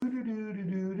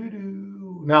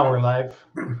Now we're live.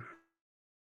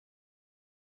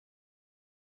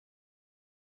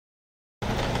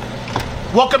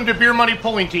 Welcome to Beer Money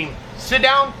Pulling Team. Sit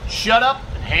down, shut up,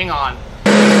 and hang on.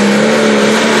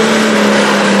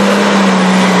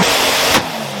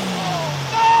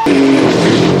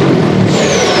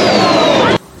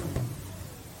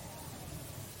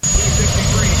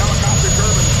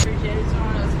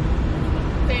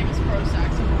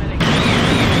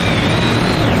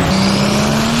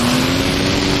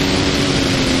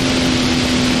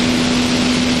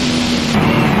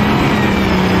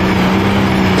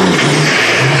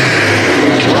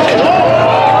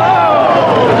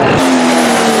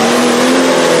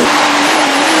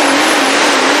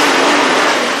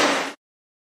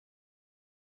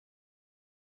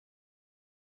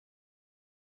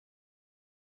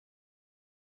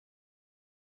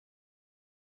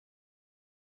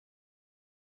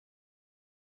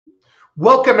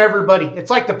 Welcome, everybody.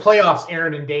 It's like the playoffs,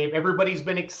 Aaron and Dave. Everybody's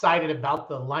been excited about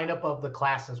the lineup of the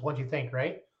classes. What do you think,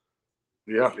 right?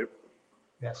 Yeah.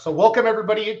 Yeah. So welcome,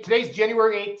 everybody. Today's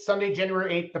January 8th, Sunday,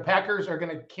 January 8th. The Packers are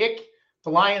going to kick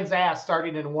the Lions' ass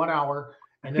starting in 1 hour,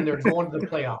 and then they're going to the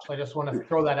playoffs. I just want to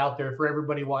throw that out there for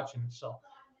everybody watching. So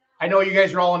I know you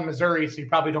guys are all in Missouri, so you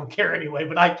probably don't care anyway,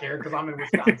 but I care because I'm in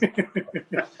Wisconsin.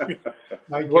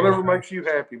 Whatever makes you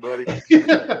happy, buddy.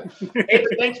 Hey,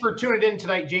 thanks for tuning in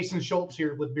tonight. Jason Schultz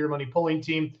here with Beer Money Pulling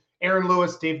Team. Aaron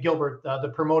Lewis, Dave Gilbert,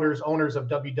 the promoters, owners of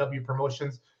WW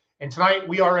Promotions. And tonight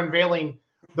we are unveiling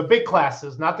the big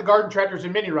classes, not the garden tractors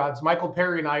and mini rods. Michael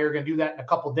Perry and I are going to do that in a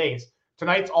couple days.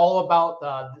 Tonight's all about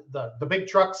the big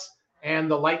trucks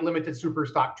and the light limited super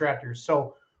stock tractors.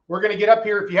 So we're going to get up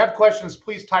here. If you have questions,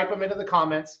 please type them into the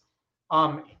comments.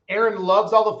 Aaron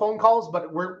loves all the phone calls,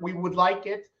 but we would like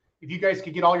it if you guys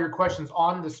could get all your questions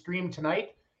on the stream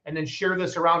tonight and then share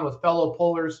this around with fellow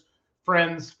pullers,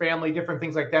 friends, family, different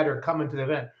things like that are coming to the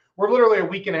event. We're literally a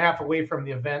week and a half away from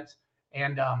the event,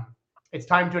 and it's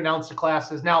time to announce the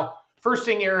classes. Now, first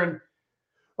thing, Aaron,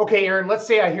 let's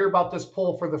say I hear about this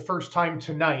pull for the first time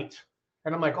tonight,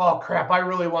 and I'm like, oh, crap, I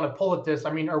really want to pull at this.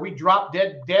 I mean, are we drop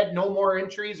dead, no more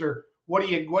entries, or what's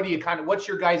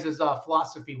your guys'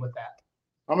 philosophy with that?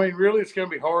 I mean, really, it's going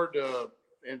to be hard to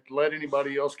let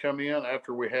anybody else come in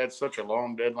after we had such a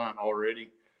long deadline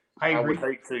already. I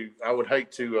agree. I would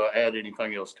hate to add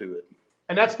anything else to it.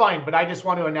 And that's fine, but I just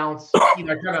want to announce,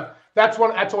 that's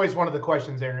always one of the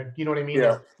questions, Aaron. You know what I mean?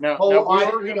 Yeah. Now we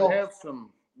are going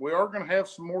to have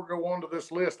some more go onto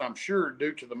this list, I'm sure,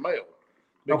 due to the mail,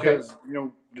 because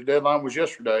the deadline was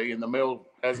yesterday and the mail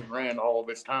hasn't ran all of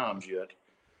its times yet.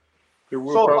 There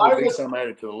will probably be some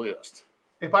added to the list.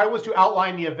 If I was to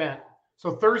outline the event,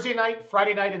 so Thursday night,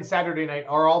 Friday night, and Saturday night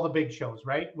are all the big shows,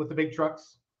 right? With the big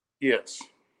trucks? Yes.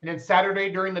 And then Saturday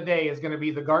during the day is going to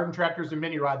be the garden tractors and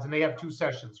mini rods, and they have 2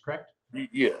 sessions, correct?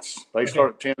 Yes. They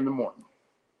start at 10 in the morning.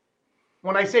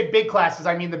 When I say big classes,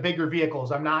 I mean the bigger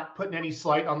vehicles. I'm not putting any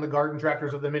slight on the garden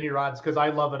tractors or the mini rods because I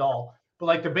love it all. But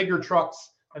like the bigger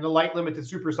trucks and the light limited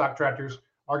super stock tractors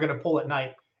are going to pull at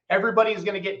night. Everybody's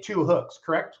going to get 2 hooks,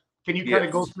 correct? Can you kind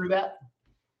of go through that?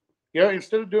 Yeah,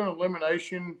 instead of doing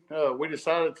elimination, we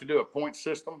decided to do a point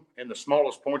system, and the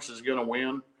smallest points is going to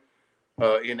win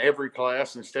in every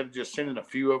class instead of just sending a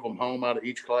few of them home out of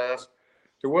each class.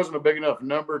 There wasn't a big enough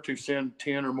number to send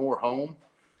 10 or more home,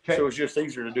 so it's just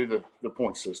easier to do the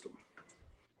point system.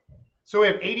 So we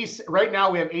have 80 right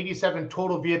now. We have 87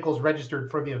 total vehicles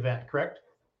registered for the event, correct?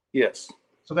 Yes.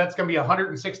 So that's going to be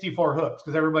 164 hooks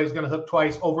because everybody's going to hook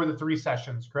twice over the 3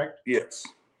 sessions, correct? Yes.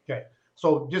 Okay.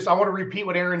 So I want to repeat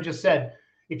what Aaron just said.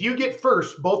 If you get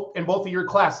first in both of your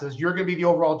classes, you're going to be the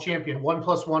overall champion. 1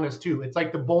 + 1 is 2. It's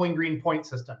like the Bowling Green point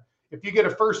system. If you get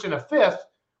a first and a fifth,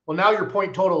 well, now your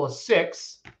point total is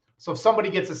 6. So if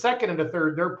somebody gets a second and a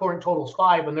third, their point total is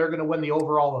 5, and they're going to win the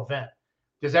overall event.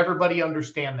 Does everybody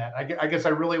understand that? I guess I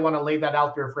really want to lay that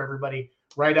out there for everybody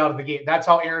right out of the gate. That's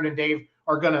how Aaron and Dave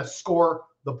are going to score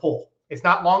the pull. It's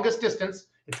not longest distance.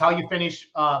 It's how you finish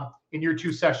in your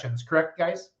 2 sessions. Correct,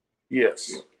 guys?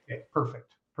 Yes. Okay,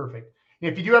 perfect.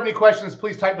 And if you do have any questions,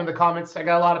 please type in the comments. I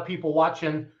got a lot of people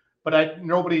watching, but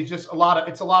it's a lot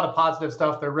of positive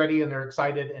stuff. They're ready and they're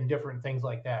excited and different things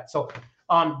like that. So,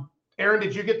 Aaron,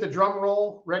 did you get the drum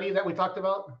roll ready that we talked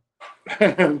about?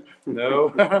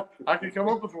 No, I can come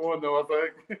up with one though, I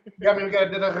think. Yeah, I mean, we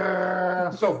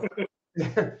got so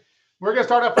we're gonna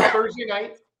start off on Thursday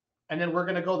night, and then we're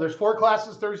gonna go. There's 4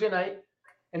 classes Thursday night,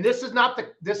 and this is not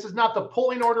the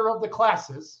pulling order of the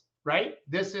classes. Right?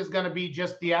 This is going to be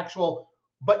just the actual,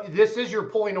 but this is your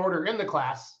pulling order in the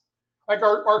class. Like,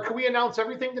 can we announce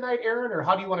everything tonight, Aaron, or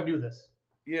how do you want to do this?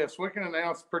 Yes, we can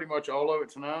announce pretty much all of it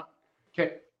tonight.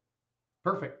 Okay,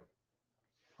 perfect.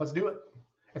 Let's do it.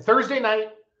 Thursday night,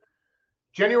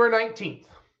 January 19th,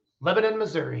 Lebanon,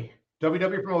 Missouri.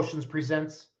 WW Promotions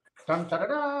presents. Dun, da, da,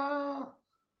 da.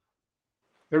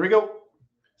 There we go.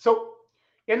 So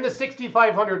in the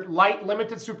 6,500 light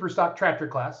limited super stock tractor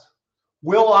class,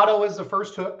 Will Otto is the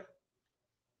first hook.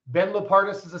 Ben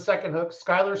Lepardis is the second hook.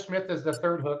 Skylar Smith is the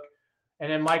third hook.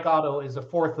 And then Mike Otto is the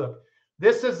fourth hook.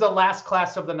 This is the last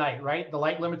class of the night, right? The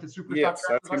light limited super stock. Yes,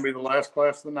 that's going to be the last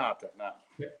class of the night that night.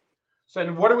 Yeah. So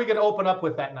and what are we going to open up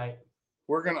with that night?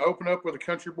 We're going to open up with a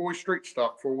Country Boy Street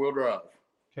Stock 4-wheel drive.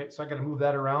 Okay, so I got to move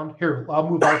that around. Here, I'll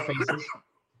move our faces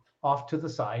off to the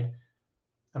side.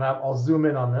 And I'll zoom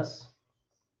in on this.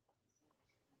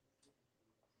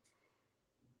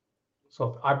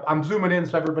 So I'm zooming in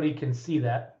so everybody can see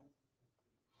that.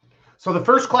 So the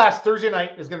first class Thursday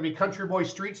night is going to be Country Boy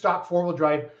Street Stock 4-wheel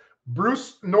drive.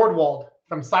 Bruce Nordwald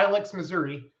from Silex,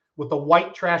 Missouri, with the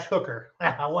white trash hooker.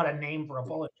 What a name for a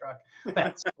bullet truck.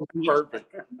 That's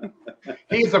perfect.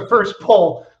 He's the first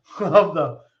pull of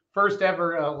the first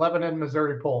ever Lebanon,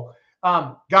 Missouri pull.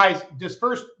 Guys, does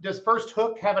first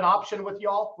hook have an option with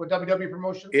y'all with WW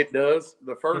Promotions? It does.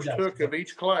 The first hook of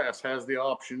each class has the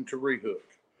option to rehook.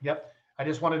 Yep. I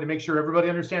just wanted to make sure everybody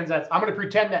understands that. I'm going to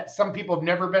pretend that some people have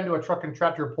never been to a truck and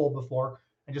tractor pull before.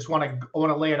 I just want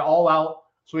to lay it all out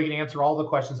so we can answer all the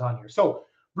questions on here. So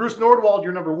Bruce Nordwald,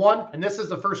 you're number 1, and this is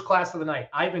the first class of the night.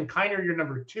 Ivan Kiner, you're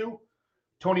number 2.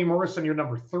 Tony Morrison, you're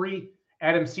number 3.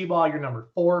 Adam Seabaugh, you're number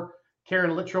 4.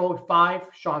 Karen Littrow, 5.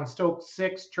 Sean Stokes,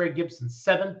 6. Trey Gibson,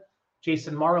 7.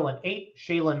 Jason Marlin, 8.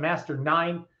 Shaylin Master,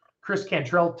 9. Chris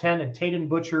Cantrell, 10. And Tayden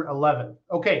Butcher, 11.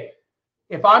 Okay,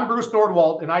 if I'm Bruce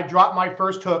Nordwald and I drop my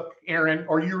first hook, Aaron,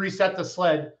 or you reset the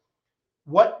sled,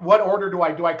 what order do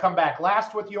I do? I come back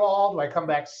last with you all? Do I come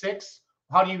back 6?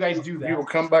 How do you guys do that? You will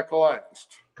come back last.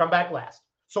 Come back last.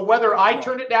 So whether I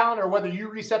turn it down or whether you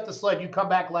reset the sled, you come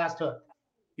back last hook.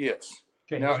 Yes.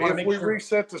 Okay, now, if we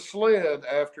reset the sled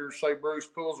after, say, Bruce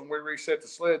pulls and we reset the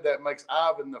sled, that makes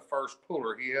Ivan the first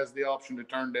puller. He has the option to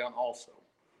turn down also.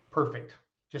 Perfect.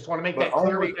 Just want to make that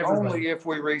clear. Only if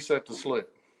we reset the sled.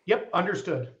 Yep,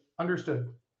 understood.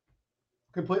 Understood.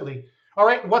 Completely. All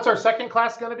right, what's our second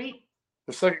class going to be?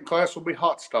 The second class will be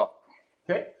hot stock.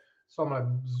 Okay, so I'm going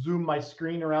to zoom my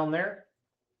screen around there.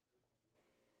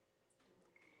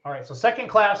 All right, so second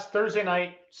class, Thursday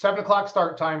night, 7 o'clock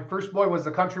start time. First boy was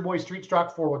the Country Boy Street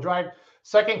Stock 4-wheel drive.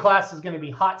 Second class is going to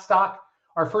be hot stock.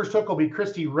 Our first hook will be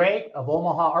Christy Ray of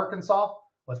Omaha, Arkansas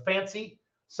with Fancy.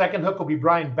 Second hook will be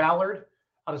Brian Ballard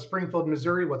out of Springfield,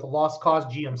 Missouri with the Lost Cause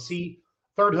GMC.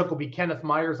 Third hook will be Kenneth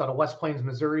Myers out of West Plains,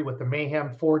 Missouri with the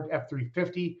Mayhem Ford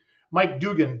F350. Mike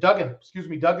Duggan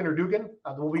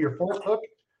will be your fourth hook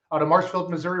out of Marshfield,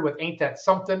 Missouri with Ain't That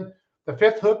Something. The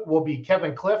fifth hook will be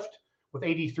Kevin Clift with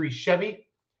 83 Chevy.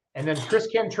 And then Chris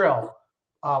Cantrell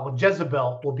with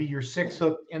Jezebel will be your sixth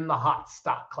hook in the hot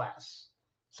stock class.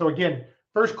 So again,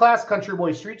 first class Country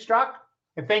Boy Street Stock.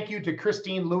 And thank you to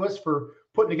Christine Lewis for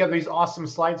putting together these awesome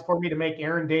slides for me to make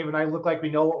Aaron, Dave, and I look like we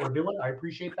know what we're doing. I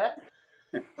appreciate that.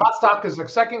 Hot stock is the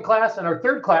second class, and our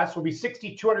third class will be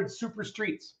 6,200 Super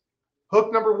Streets.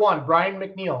 Hook number 1, Brian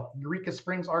McNeil, Eureka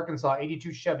Springs, Arkansas,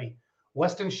 82 Chevy.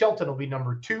 Weston Shelton will be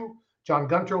number 2. John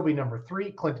Gunter will be number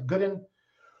 3. Clint Gooden,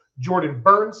 Jordan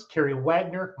Burns, Kerry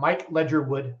Wagner, Mike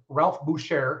Ledgerwood, Ralph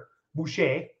Boucher,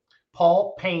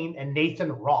 Paul Payne, and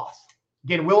Nathan Roth.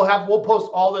 Again, we'll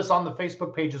post all this on the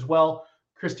Facebook page as well.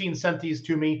 Christine sent these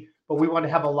to me, but we want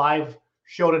to have a live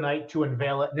show tonight to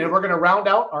unveil it. And then we're going to round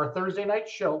out our Thursday night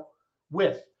show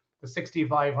with the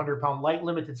 6,500-pound light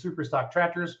limited super stock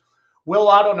tractors. Will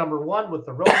Otto, number 1 with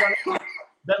the Roadrunner.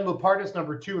 Ben Lepardis,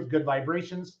 number 2 with Good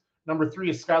Vibrations. Number 3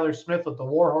 is Skylar Smith with the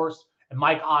Warhorse. And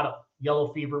Mike Otto,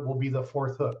 Yellow Fever, will be the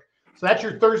fourth hook. So that's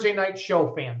your Thursday night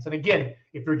show, fans. And again,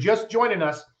 if you're just joining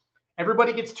us,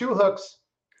 everybody gets 2 hooks.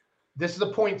 This is a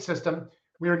point system.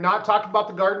 We are not talking about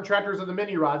the garden tractors or the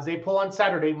mini rods. They pull on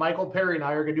Saturday. Michael Perry and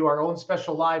I are going to do our own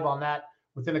special live on that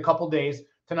within a couple days.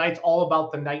 Tonight's all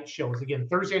about the night shows. Again,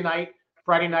 Thursday night,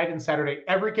 Friday night, and Saturday.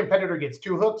 Every competitor gets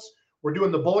 2 hooks. We're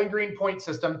doing the Bowling Green point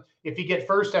system. If you get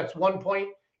first, that's 1 point.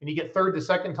 And you get third the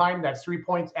second time, that's 3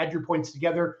 points. Add your points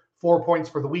together, 4 points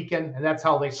for the weekend. And that's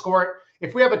how they score it.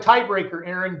 If we have a tiebreaker,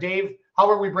 Aaron, Dave, how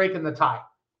are we breaking the tie?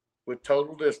 With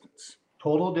total distance.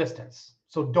 Total distance.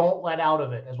 So don't let out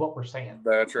of it, is what we're saying.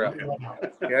 That's right.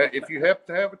 Yeah, if you have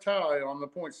to have a tie on the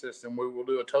point system, we will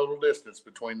do a total distance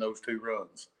between those 2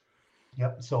 runs.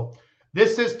 Yep. So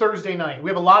this is Thursday night.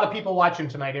 We have a lot of people watching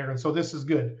tonight, Aaron. So this is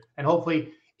good. And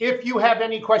hopefully, if you have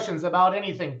any questions about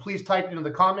anything, please type it in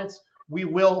the comments. We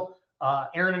will,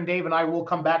 Aaron and Dave and I will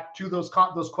come back to those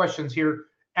questions here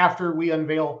after we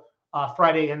unveil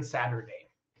Friday and Saturday.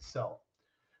 So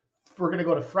we're going to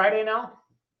go to Friday now.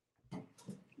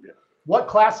 What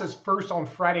class is first on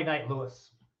Friday night,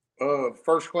 Lewis?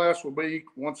 First class will be,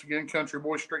 once again, Country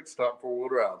Boy Street Stock 4-wheel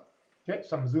drive. Okay,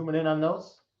 so I'm zooming in on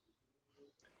those.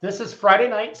 This is Friday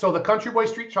night. So the Country Boy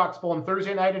Street Stock's pulling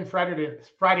Thursday night and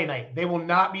Friday night. They will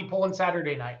not be pulling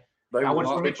Saturday night. They I will just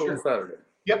not wanna be make pulling sure. Saturday.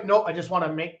 Yep, no, I just want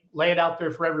to lay it out there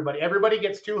for everybody. Everybody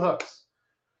gets 2 hooks.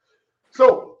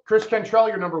 So Chris Cantrell,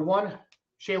 you're number 1.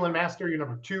 Shaylin Master, you're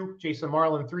number 2. Jason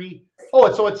Marlin, 3.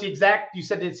 Oh, so it's the exact, you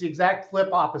said it's the exact flip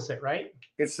opposite, right?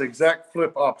 It's the exact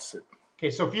flip opposite.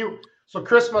 Okay, so so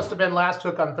Chris must have been last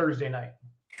hook on Thursday night.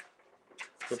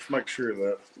 Let's make sure of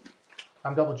that.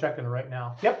 I'm double checking right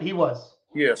now. Yep, he was.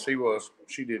 Yes, he was.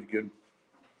 She did good.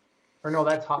 Or no,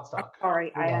 that's hot stock.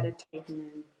 Sorry, I Hold on. added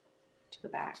Titan to the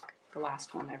back, the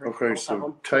last one. Okay,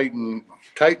 so Tayton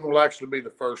will actually be the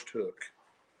first hook.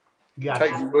 Got it.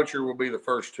 Tayton Butcher will be the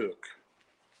first hook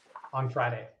On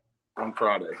Friday. on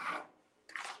Friday.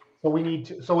 So we need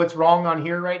to, so it's wrong on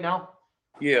here right now?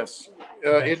 Yes,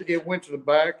 it went to the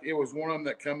back. It was one of them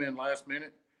that come in last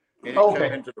minute, and it Okay.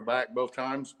 came into the back both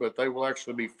times. But they will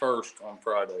actually be first on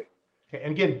Friday. Okay,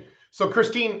 and again, so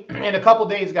Christine, in a couple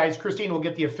days, guys, Christine will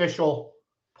get the official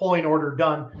pulling order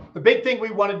done. The big thing we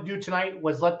wanted to do tonight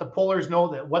was let the pullers know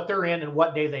that what they're in and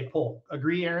what day they pull.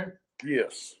 Agree, Aaron?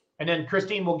 Yes. And then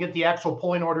Christine will get the actual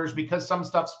pulling orders because some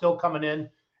stuff's still coming in,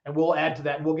 and we'll add to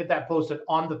that. And we'll get that posted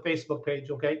on the Facebook page,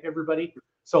 okay, everybody?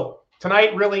 So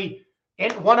tonight, really,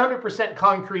 and 100%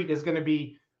 concrete is going to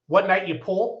be what night you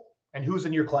pull and who's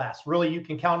in your class. Really, you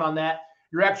can count on that.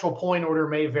 Your actual pulling order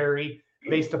may vary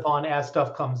based upon as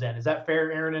stuff comes in. Is that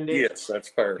fair, Aaron and Dave? Yes, that's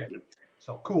fair. Okay.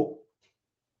 So cool.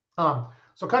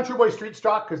 So Country Boy Street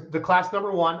Stock is the class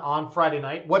number 1 on Friday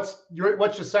night. What's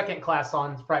your second class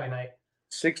on Friday night?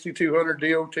 6200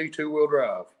 DOT 2-wheel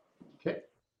drive. Okay.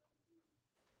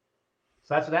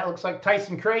 So that's what that looks like.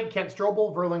 Tyson Craig, Kent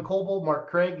Strobel, Verlin Coble, Mark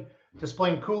Craig,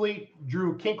 Displain Cooley,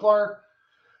 Drew Kinklar,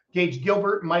 Gage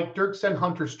Gilbert, Mike Dirksen,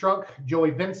 Hunter Strunk,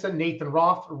 Joey Vinson, Nathan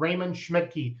Roth, Raymond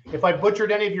Schmidtke. If I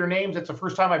butchered any of your names, it's the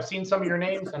first time I've seen some of your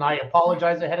names, and I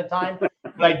apologize ahead of time. But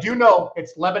I do know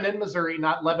it's Lebanon, Missouri,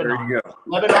 not Lebanon. There you go.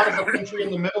 Lebanon is a country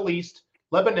in the Middle East.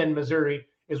 Lebanon, Missouri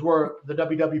is where the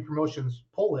WW Promotions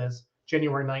poll is,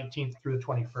 January 19th through the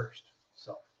 21st.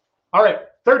 So, all right,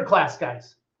 third class,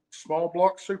 guys. Small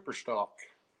block super stock.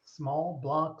 Small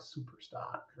block super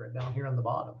stock, right down here on the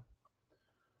bottom.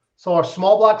 So our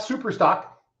small block super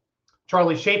stock,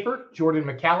 Charlie Schaefer, Jordan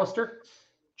McAllister,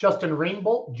 Justin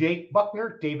Rainbolt, Jake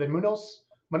Buckner, David Munoz,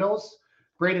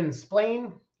 Braden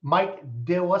Splain, Mike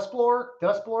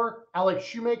Desplorer, Alex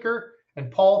Shoemaker,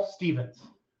 and Paul Stevens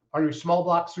are your small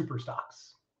block super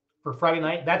stocks for Friday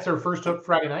night. That's our first hook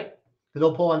Friday night.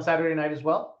 They'll pull on Saturday night as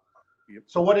well. Yep.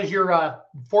 So what is your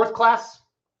fourth class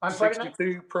on Friday night?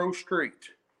 62 Pro Street.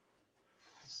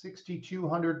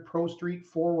 6200 Pro Street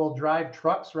 4-wheel drive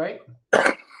trucks, right?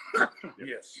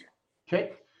 Yes.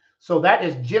 Okay. So that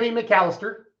is Jimmy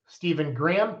McAllister, Stephen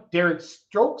Graham, Derek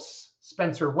Stokes,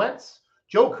 Spencer Wentz,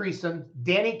 Joe Creason,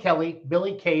 Danny Kelly,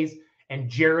 Billy Kays, and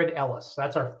Jared Ellis.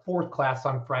 That's our fourth class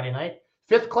on Friday night.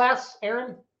 Fifth class,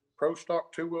 Aaron? Pro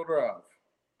Stock 2-wheel drive.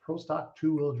 Pro Stock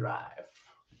 2-wheel drive.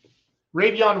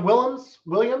 Ravion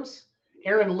Williams,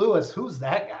 Aaron Lewis. Who's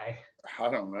that guy? I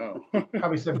don't know.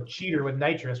 Probably some cheater with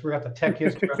nitrous. We're going to have to tech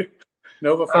his truck.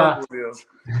 No, the third one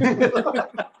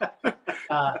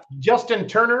is. Justin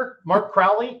Turner, Mark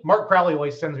Crowley. Mark Crowley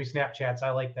always sends me Snapchats. I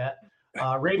like that.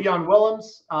 Ravion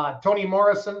Willems, Tony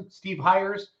Morrison, Steve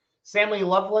Hires, Sammy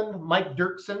Loveland, Mike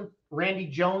Dirksen, Randy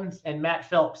Jones, and Matt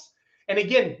Phelps. And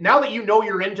again, now that you know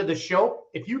you're into the show,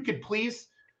 if you could please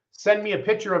send me a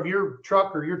picture of your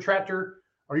truck or your tractor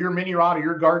or your mini rod or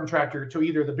your garden tractor to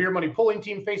either the Beer Money Pulling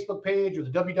Team Facebook page or the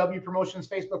WW Promotions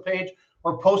Facebook page,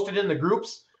 or post it in the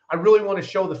groups. I really want to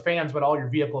show the fans what all your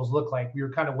vehicles look like. We were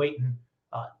kind of waiting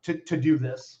to do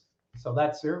this. So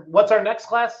that's there. What's our next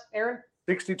class, Aaron?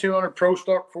 6200 Pro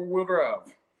Stock 4-wheel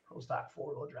drive. Pro Stock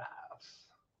 4-wheel drives.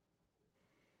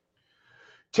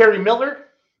 Terry Miller,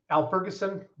 Al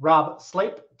Ferguson, Rob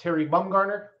Slape, Terry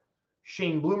Bumgarner,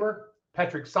 Shane Bloomer,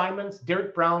 Patrick Simons,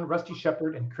 Derek Brown, Rusty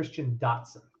Shepard, and Christian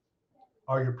Dotson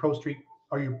are your Pro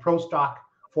Stock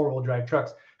 4-wheel drive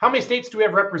trucks. How many states do we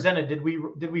have represented? Did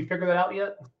we figure that out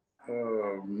yet?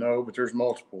 No, but there's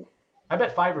multiple. I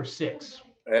bet 5 or 6.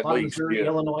 At least, Missouri, yeah.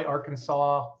 Illinois,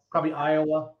 Arkansas, probably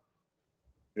Iowa.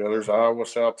 Yeah, there's Iowa,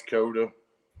 South Dakota,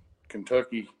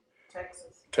 Kentucky,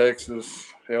 Texas,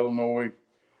 Illinois,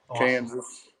 Awesome.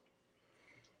 Kansas.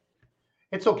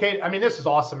 It's okay. I mean, this is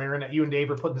awesome, Aaron, that you and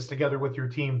Dave are putting this together with your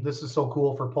team. This is so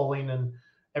cool for pulling and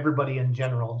everybody in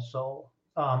general. So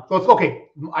it's okay.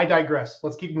 I digress.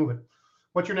 Let's keep moving.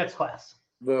 What's your next class?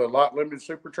 The lot limited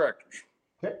super tractors.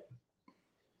 Okay.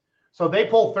 So they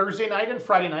pull Thursday night and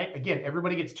Friday night. Again,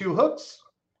 everybody gets 2 hooks.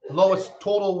 Lowest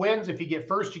total wins. If you get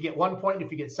first, you get 1 point.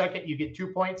 If you get second, you get 2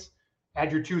 points.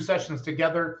 Add your 2 sessions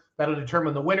together. That'll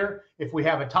determine the winner. If we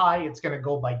have a tie, it's going to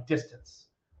go by distance,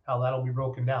 how that'll be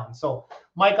broken down. So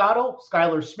Mike Otto,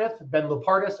 Skylar Smith, Ben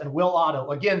Lupardis, and Will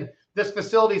Otto. Again, this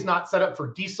facility is not set up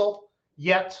for diesel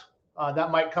yet.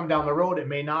 That might come down the road. It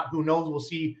may not. Who knows? We'll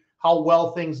see how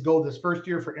well things go this first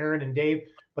year for Aaron and Dave.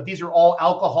 But these are all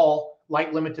alcohol,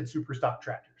 light limited super stock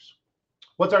tractors.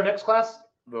 What's our next class?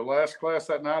 The last class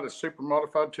that night is super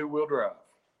modified 2-wheel drive.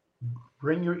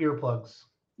 Bring your earplugs.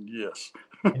 Yes.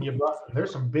 And you brought,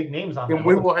 there's some big names on there. And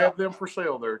we will have them for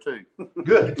sale there too.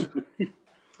 Good.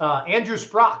 Andrew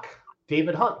Sprock,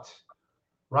 David Hunt,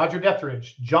 Roger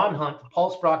Deathridge, John Hunt,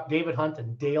 Paul Sprock, David Hunt,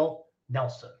 and Dale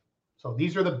Nelson. So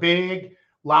these are the big,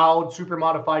 loud, super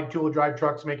modified 2-wheel drive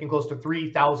trucks making close to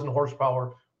 3,000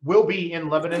 horsepower. Will be in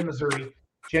Lebanon, Missouri,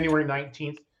 January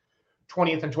 19th,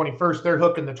 20th, and 21st. They're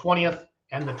hooking the 20th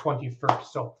and the 21st.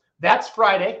 So that's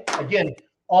Friday. Again,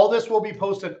 all this will be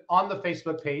posted on the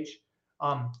Facebook page.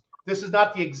 This is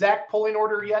not the exact polling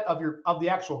order yet of the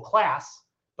actual class,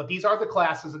 but these are the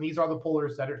classes and these are the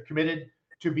pullers that are committed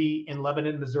to be in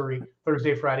Lebanon, Missouri,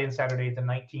 Thursday, Friday, and Saturday, the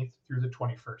 19th through the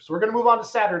 21st. So we're going to move on to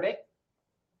Saturday.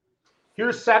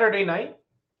 Here's Saturday night.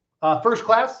 First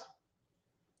class.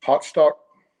 Hot stock.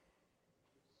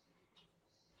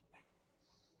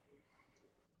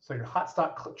 So your hot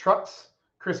stock trucks,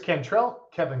 Chris Cantrell,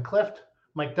 Kevin Clift,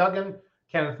 Mike Duggan,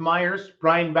 Kenneth Myers,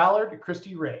 Brian Ballard,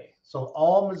 Christy Ray. So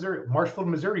all Missouri, Marshfield,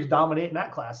 Missouri is dominating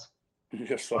that class.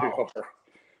 Yes, they are.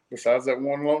 Besides that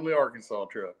one lonely Arkansas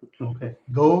truck. Okay.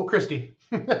 Go Christy.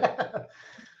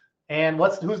 And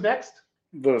who's next?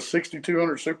 The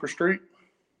 6200 Super Street.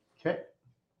 Okay.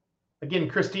 Again,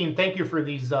 Christine, thank you for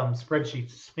these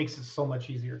spreadsheets. It makes it so much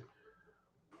easier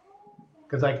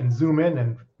because I can zoom in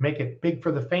and make it big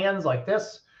for the fans like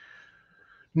this.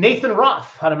 Nathan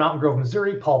Roth out of Mountain Grove,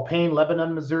 Missouri. Paul Payne,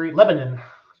 Lebanon, Missouri. Lebanon.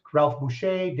 Ralph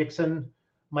Boucher, Dixon,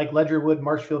 Mike Ledgerwood,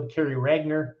 Marshfield, Kerry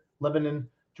Ragnar, Lebanon,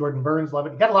 Jordan Burns,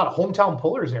 Lebanon. You got a lot of hometown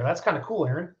pullers there. That's kind of cool,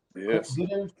 Aaron. Yes.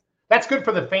 That's good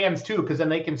for the fans too, because then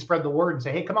they can spread the word and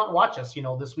say, hey, come out and watch us,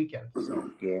 this weekend.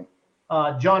 So, yeah.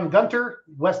 John Gunter,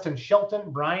 Weston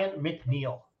Shelton, Brian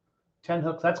McNeil. 10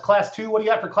 hooks. That's class 2. What do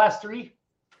you got for class 3?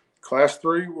 Class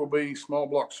 3 will be small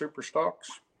block super stocks.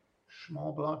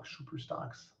 Small block super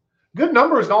stocks. Good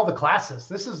numbers in all the classes.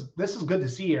 This is good to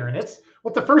see, Aaron. It's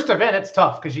with the first event, it's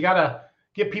tough because you got to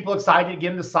get people excited, get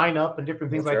them to sign up and different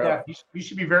things that. You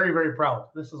should be very, very proud.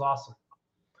 This is awesome.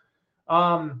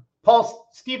 Paul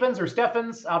Stevens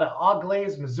out of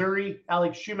Auglaize, Missouri.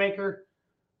 Alex Shoemaker,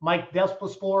 Mike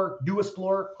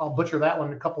Duesplore. I'll butcher that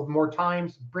one a couple more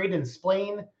times. Braden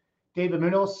Splain, David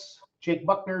Munoz, Jake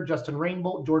Buckner, Justin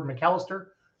Rainbow, Jordan McAllister,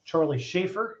 Charlie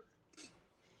Schaefer.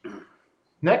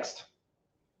 Next.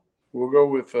 We'll go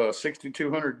with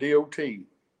 6200 DOT.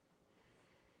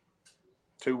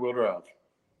 2-wheel drive.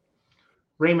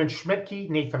 Raymond Schmidtke,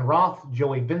 Nathan Roth,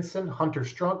 Joey Vinson, Hunter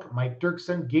Strunk, Mike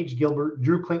Dirksen, Gage Gilbert,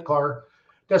 Drew Klinklar,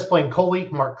 Desplain Coley,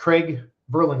 Mark Craig,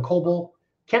 Verlin Coble,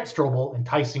 Kent Strobel, and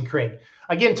Tyson Craig.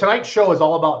 Again, tonight's show is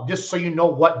all about just so you know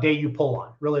what day you pull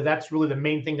on. Really, that's really the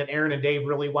main thing that Aaron and Dave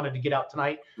really wanted to get out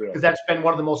tonight because that's been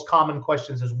one of the most common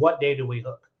questions is what day do we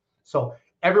hook? So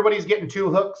everybody's getting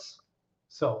 2 hooks.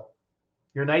 So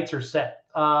your nights are set.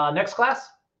 Next class?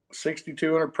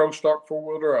 6200 Pro Stock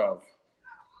 4-wheel drive.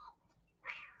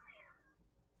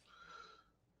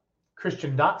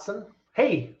 Christian Dotson.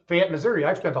 Hey, Fayette, Missouri.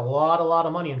 I've spent a lot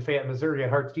of money in Fayette, Missouri at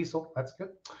Hart's Diesel. That's good.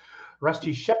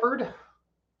 Rusty Shepard,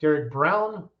 Derek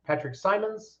Brown, Patrick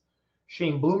Simons,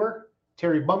 Shane Bloomer,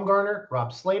 Terry Bumgarner,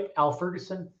 Rob Slape, Al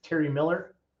Ferguson, Terry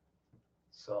Miller.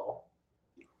 So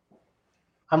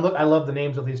I love the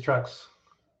names of these trucks.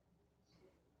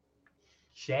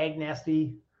 Shag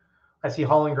Nasty. I see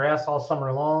hauling grass all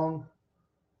summer long.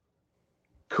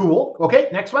 Cool. Okay,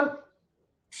 next one.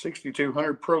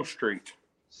 6200 Pro Street.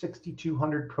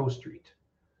 6200 Pro Street.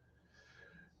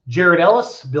 Jared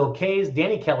Ellis, Bill Kays,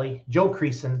 Danny Kelly, Joe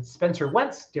Creason, Spencer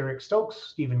Wentz, Derek Stokes,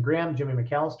 Stephen Graham, Jimmy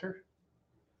McAllister.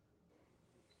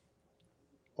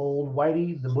 Old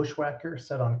Whitey, the bushwhacker,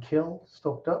 set on kill,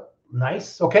 stoked up.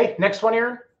 Nice. Okay, next one,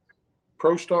 Aaron.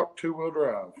 Pro Stock 2-wheel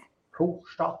drive. Pro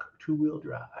Stock 2-wheel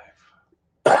drive.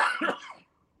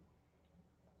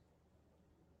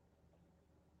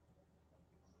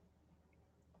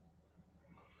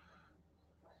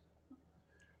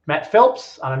 Matt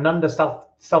Phelps out of Nunda,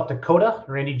 South Dakota.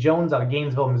 Randy Jones out of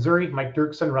Gainesville, Missouri. Mike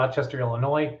Dirksen, Rochester,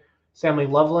 Illinois. Sammy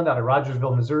Loveland out of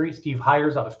Rogersville, Missouri. Steve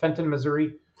Hires out of Fenton,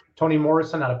 Missouri. Tony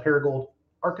Morrison out of Paragould,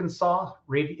 Arkansas.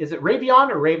 Is it Ravion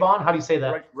or Ravon? How do you say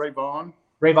that? Ravon.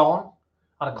 Ray Vaughn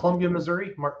out of Columbia,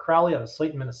 Missouri. Mark Crowley out of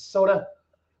Slayton, Minnesota.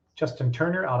 Justin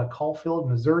Turner out of Caulfield,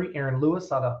 Missouri. Aaron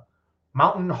Lewis out of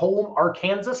Mountain Home,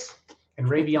 Arkansas. And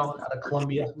Ray Vaughn out of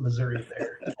Columbia, Missouri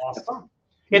there. Awesome.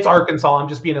 It's Arkansas. I'm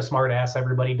just being a smart ass,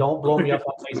 everybody. Don't blow me up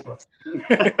on Facebook.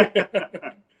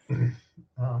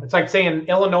 It's like saying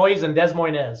Illinois and Des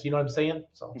Moines. You know what I'm saying?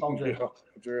 So it's all good. Yeah,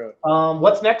 that's right.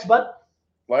 What's next, bud?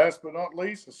 Last but not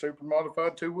least, the super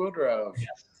modified two-wheel drives.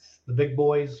 Yes. The big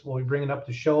boys will be bringing up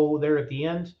the show there at the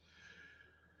end.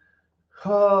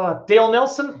 Dale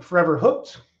Nelson, Forever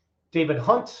Hooked. David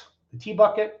Hunt, the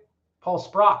T-Bucket. Paul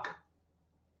Sprock.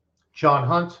 John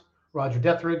Hunt, Roger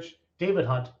Dethridge, David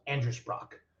Hunt, Andrew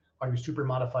Sprock are your super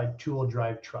modified two-wheel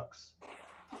drive trucks.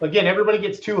 Again, everybody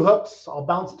gets 2 hooks. I'll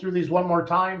bounce through these one more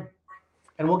time,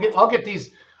 and I'll get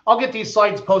these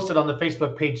slides posted on the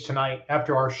Facebook page tonight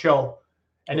after our show.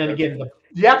 And then again,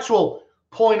 the actual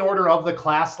pulling order of the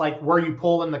class, like where you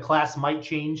pull in the class, might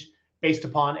change based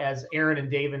upon as Aaron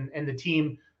and Dave and the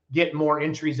team get more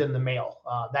entries in the mail.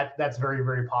 That's very,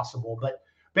 very possible. But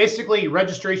basically,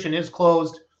 registration is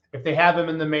closed. If they have them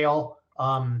in the mail,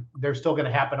 they're still going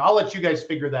to happen. I'll let you guys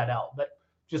figure that out. But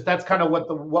just that's kind of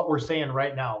what we're saying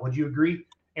right now. Would you agree,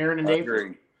 Aaron and Dave? I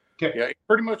agree. Okay. Yeah,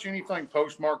 pretty much anything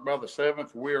postmarked by the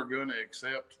 7th, we are going to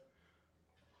accept.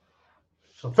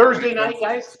 So Thursday night,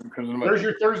 guys. There's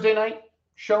your Thursday night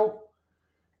show.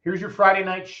 Here's your Friday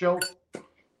night show.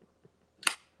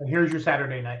 And here's your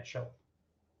Saturday night show.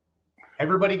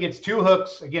 Everybody gets 2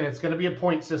 hooks. Again, it's going to be a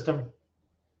point system.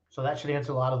 So that should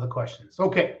answer a lot of the questions.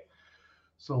 Okay.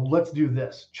 So let's do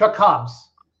this. Chuck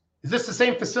Hobbs. Is this the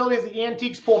same facility as the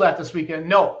Antiques pulled at this weekend?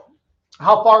 No.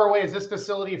 How far away is this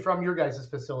facility from your guys'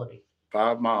 facility?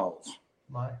 5 miles.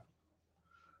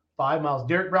 5 miles.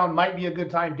 Derek Brown might be a good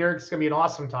time. Derek's going to be an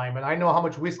awesome time. And I know how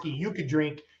much whiskey you could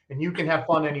drink, and you can have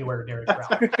fun anywhere, Derek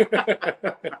Brown.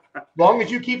 As long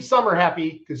as you keep Summer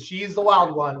happy, because she's the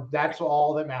wild one, that's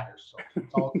all that matters. So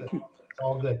it's all good. It's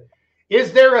all good.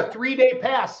 Is there a 3-day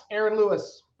pass, Aaron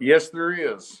Lewis? Yes, there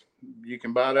is. You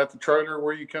can buy it at the trailer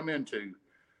where you come into.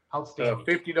 Outstanding.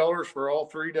 $50 for all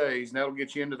 3 days, and that'll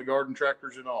get you into the garden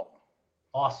tractors and all.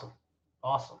 Awesome.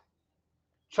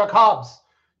 Chuck Hobbs,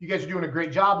 you guys are doing a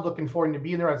great job. Looking forward to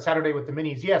being there on Saturday with the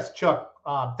minis. Yes, Chuck,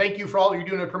 thank you for all you're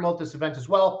doing to promote this event as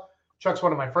well. Chuck's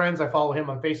one of my friends. I follow him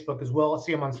on Facebook as well. I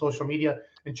see him on social media.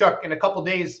 And Chuck, in a couple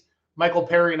days, Michael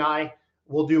Perry and I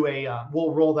will do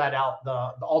we'll roll that out,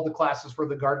 all the classes for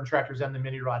the garden tractors and the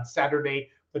mini rods Saturday,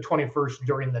 the 21st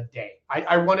during the day.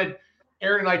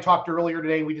 Aaron and I talked earlier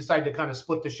today. We decided to kind of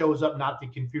split the shows up, not to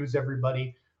confuse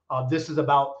everybody. This is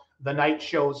about the night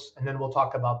shows, and then we'll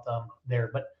talk about them there.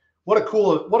 But what a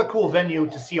cool venue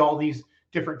to see all these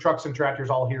different trucks and tractors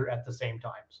all here at the same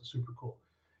time. So super cool.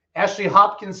 Ashley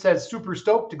Hopkins says, super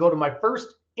stoked to go to my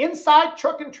first inside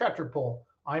truck and tractor pull.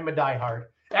 I'm a diehard.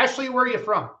 Ashley, where are you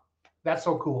from? That's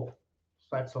so cool.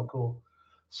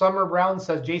 Summer Brown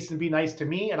says, Jason, be nice to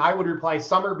me. And I would reply,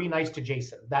 Summer, be nice to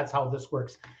Jason. That's how this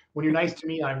works. When you're nice to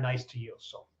me, I'm nice to you.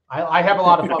 So I have a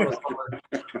lot of fun with Summer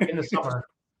in the summer.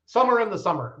 Summer in the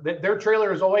summer. Their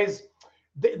trailer is always,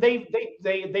 they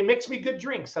mix me good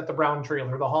drinks at the Brown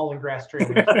trailer, the Hall and Grass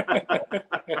trailer.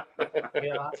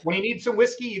 Yeah. When you need some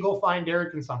whiskey, you go find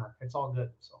Derek and Summer. It's all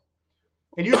good. So,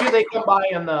 and usually they come by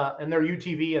in their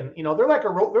UTV, and they're like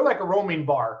a roaming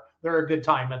bar. They're a good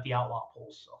time at the Outlaw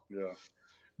Pulls. So yeah.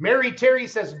 Mary Terry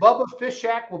says Bubba Fish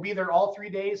Shack will be there all 3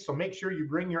 days, so make sure you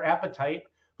bring your appetite.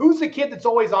 Who's the kid that's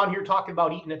always on here talking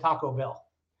about eating at Taco Bell?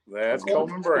 That's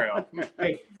Coleman Brown.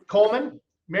 Hey, Coleman,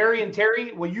 Mary, and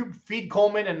Terry, will you feed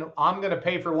Coleman, and I'm going to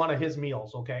pay for one of his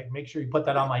meals, okay? Make sure you put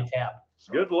that on my tab.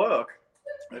 So. Good luck.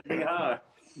 That'd be high.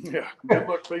 Yeah, good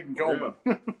luck feeding Coleman.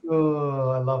 Oh,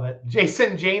 I love it.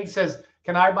 Jason Jane says,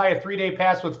 can I buy a 3-day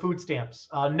pass with food stamps?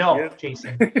 No, yeah.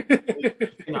 Jason.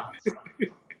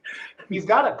 He's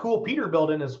got a cool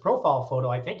Peterbilt in his profile photo.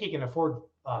 I think he can afford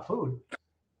food.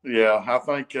 Yeah, I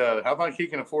think he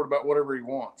can afford about whatever he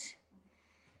wants.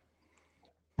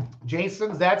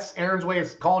 Jason's, that's Aaron's way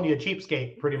of calling you a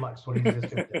cheapskate, pretty much. What he just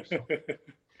did there. So.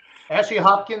 Ashley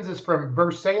Hopkins is from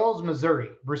Versailles, Missouri.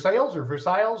 Versailles,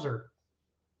 or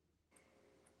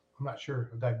I'm not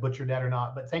sure if I butchered that or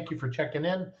not, but thank you for checking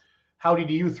in. Howdy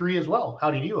to you 3 as well.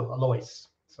 Howdy to you, Alois.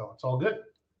 So it's all good.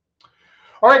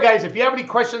 All right, guys, if you have any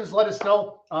questions, let us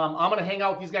know. I'm going to hang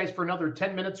out with these guys for another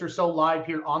 10 minutes or so live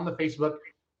here on the Facebook.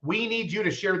 We need you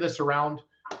to share this around.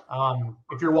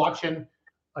 If you're watching,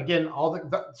 again,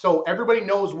 so everybody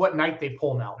knows what night they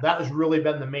pull now. That has really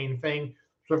been the main thing.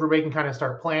 So everybody can kind of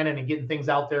start planning and getting things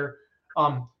out there.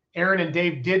 Aaron and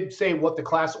Dave did say what the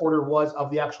class order was of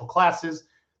the actual classes.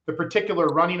 The particular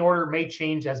running order may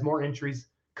change as more entries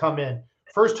come in.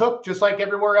 First hook, just like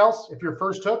everywhere else. If you're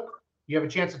first hook, you have a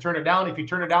chance to turn it down. If you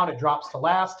turn it down, it drops to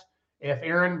last. If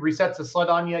Aaron resets the sled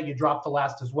on you, you drop to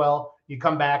last as well. You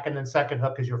come back, and then second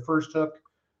hook is your first hook.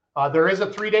 There is a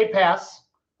 3-day pass.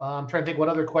 I'm trying to think what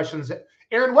other questions.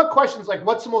 Aaron, what questions, like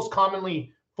what's the most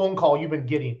commonly phone call you've been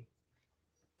getting?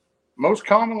 Most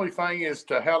commonly thing is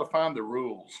to how to find the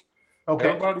rules.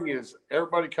 Okay.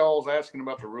 Everybody calls asking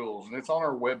about the rules, and it's on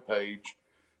our webpage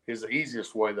is the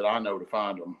easiest way that I know to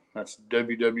find them. That's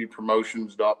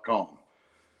www.promotions.com.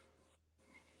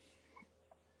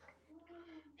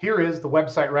 Here is the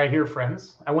website right here,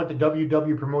 friends. I went to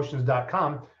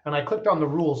www.promotions.com and I clicked on the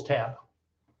rules tab.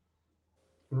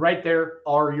 Right there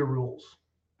are your rules.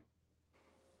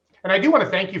 And I do want to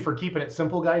thank you for keeping it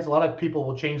simple, guys. A lot of people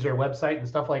will change their website and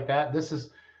stuff like that. This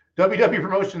is WW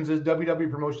Promotions is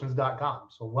www.promotions.com.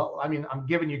 So, well, I mean, I'm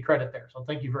giving you credit there. So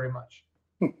thank you very much.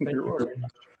 Thank you very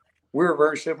much. We're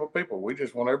very simple people. We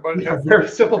just want everybody to have very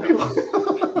simple people.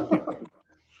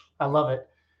 I love it.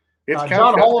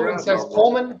 John Holloman says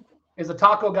Coleman is a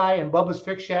taco guy and Bubba's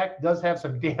Fish Shack does have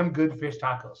some damn good fish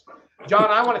tacos.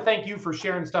 John, I want to thank you for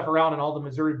sharing stuff around on all the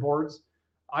Missouri boards.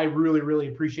 I really, really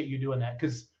appreciate you doing that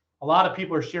because a lot of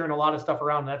people are sharing a lot of stuff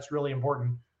around. And that's really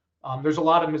important. There's a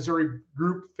lot of Missouri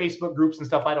Facebook groups and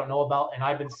stuff I don't know about, and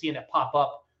I've been seeing it pop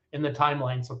up in the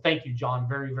timeline. So thank you, John,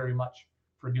 very, very much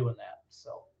for doing that.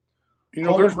 So, you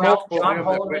know, there's multiple of them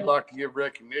that we'd like to give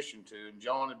recognition to, and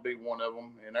John would be one of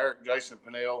them, and Eric, Jason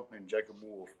Pennell, and Jacob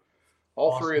Wolf.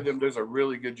 All three of them does a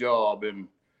really good job in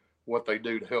what they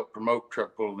do to help promote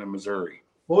truck pulling in Missouri.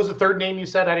 What was the third name you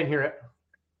said? I didn't hear it.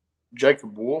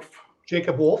 Jacob Wolf.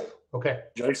 Jacob Wolf. Okay.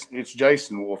 It's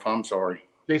Jason Wolf. I'm sorry.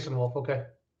 Jason Wolf. Okay.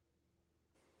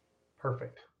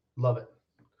 Perfect. Love it.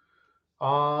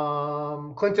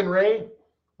 Clinton Ray,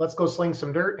 let's go sling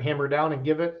some dirt, hammer down, and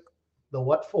give it the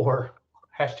what for.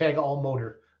 Hashtag all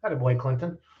motor. Attaboy,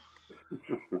 Clinton.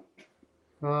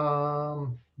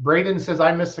 Braden says,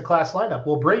 I missed the class lineup.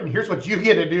 Well, Braden, here's what you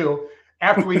get to do.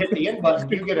 After we hit the end button,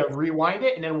 you get to rewind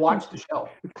it and then watch the show.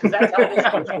 Because that's how this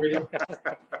works, Braden.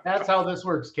 That's how this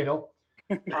works, kiddo.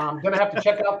 I'm going to have to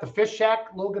check out the Fish Shack,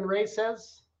 Logan Ray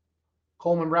says.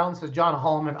 Coleman Brown says, John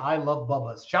Hallman, I love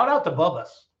Bubba's. Shout out to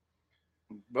Bubba's.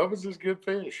 Bubba's is good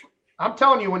fish. I'm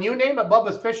telling you, when you name it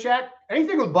Bubba's Fish Shack,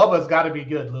 anything with Bubba's got to be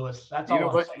good, Lewis. That's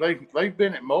all I'm saying. They've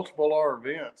been at multiple our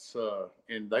events,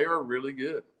 and they are really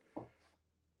good.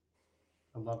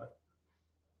 I love it.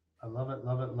 I love it,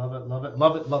 love it, love it, love it,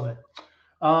 love it, love it.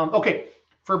 Okay,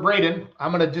 for Braden,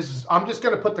 I'm just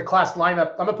gonna put the class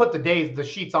lineup. I'm gonna put the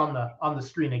sheets on the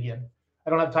screen again.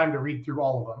 I don't have time to read through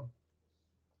all of them.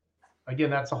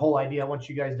 Again, that's the whole idea. I want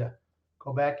you guys to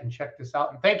go back and check this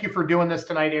out. And thank you for doing this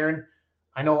tonight, Aaron.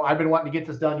 I know I've been wanting to get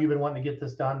this done. You've been wanting to get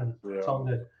this done, and it's all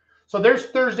good. So there's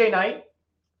Thursday night.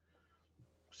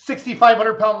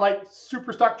 6,500-pound light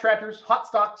super stock tractors, hot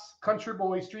stocks, country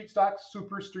boy, street stocks,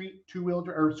 super street,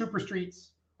 or super streets.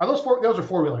 Are those four? Those are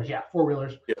four-wheelers. Yeah,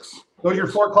 four-wheelers. Yes. Those are your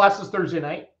four classes Thursday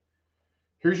night.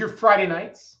 Here's your Friday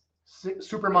nights.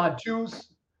 Super Mod 2s,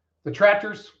 the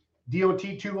tractors, DOT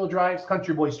two-wheel drives,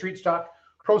 country boy street stock,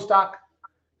 pro stock,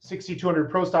 6,200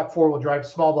 pro stock four-wheel drive,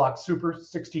 small block super,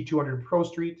 6,200 pro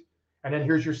street. And then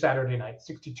here's your Saturday night,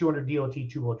 6,200 DOT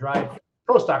two-wheel drive,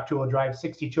 pro stock two-wheel drive,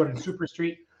 6,200 super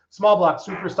street, small block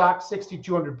super stock,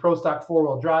 6,200 pro stock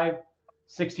four-wheel drive,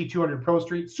 6,200 pro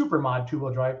street, super mod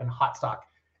two-wheel drive, and hot stock.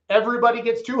 Everybody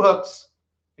gets two hooks.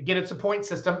 Again, it's a point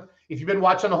system. If you've been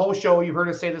watching the whole show, you've heard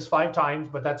us say this 5 times,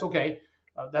 but that's okay.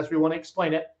 That's where we want to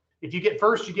explain it. If you get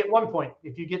first, you get 1 point.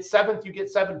 If you get seventh, you get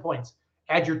 7 points.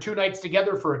 Add your 2 nights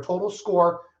together for a total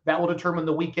score. That will determine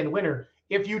the weekend winner.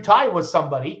 If you tie with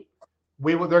somebody,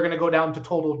 they're going to go down to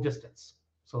total distance.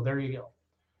 So there you go.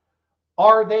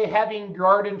 Are they having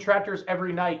garden tractors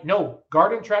every night? No.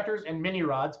 Garden tractors and mini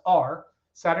rods are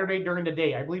Saturday during the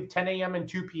day. I believe 10 a.m. and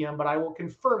 2 p.m., but I will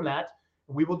confirm that.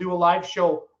 We will do a live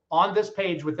show on this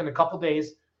page within a couple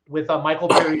days with Michael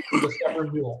Perry, the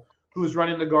Stubborn Mule, who's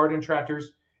running the garden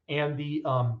tractors and the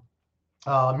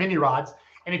mini rods.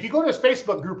 And if you go to his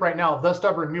Facebook group right now, The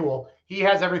Stubborn Mule, he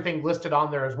has everything listed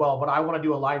on there as well. But I want to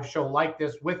do a live show like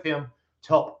this with him to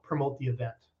help promote the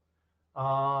event.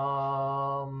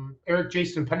 Eric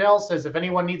Jason Pennell says, if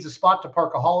anyone needs a spot to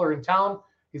park a hauler in town,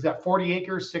 he's got 40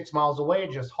 acres, 6 miles away,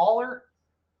 just hauler.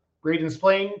 Braden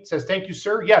Splain says, thank you,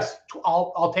 sir. Yes,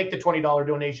 I'll take the $20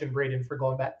 donation, Braden, for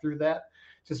going back through that.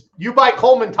 Just you buy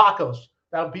Coleman tacos.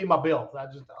 That'll be my bill.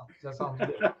 That sounds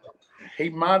good. He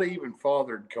might have even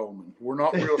fathered Coleman. We're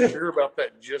not real sure about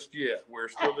that just yet. We're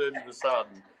still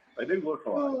deciding. They do look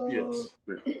alike. Yes.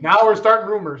 Now we're starting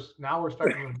rumors.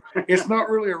 It's not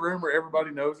really a rumor.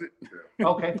 Everybody knows it.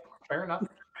 Okay, fair enough.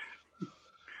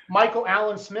 Michael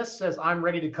Allen Smith says, I'm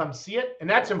ready to come see it. And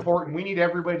that's important. We need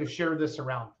everybody to share this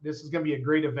around. This is going to be a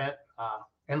great event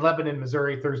in Lebanon,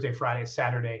 Missouri, Thursday, Friday,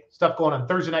 Saturday. Stuff going on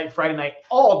Thursday night, Friday night,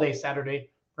 all day Saturday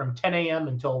from 10 a.m.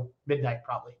 until midnight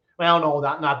probably. Well, no,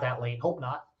 not that late. Hope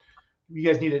not. You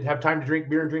guys need to have time to drink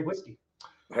beer and drink whiskey.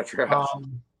 That's right.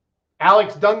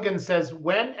 Alex Dungan says,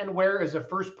 when and where is the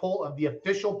first pull of the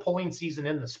official pulling season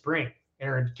in the spring?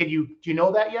 Aaron, do you know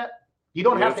that yet? You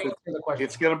don't have to answer the question.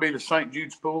 It's going to be the St.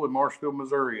 Jude's Pool in Marshville,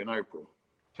 Missouri in April.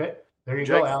 Okay, there you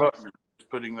go, Jake Alex. Butler is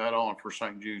putting that on for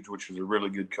St. Jude's, which is a really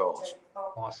good cause.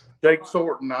 Awesome. Jake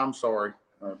Thornton, I'm sorry.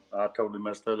 I totally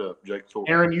messed that up. Jake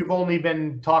Thornton. Aaron, you've only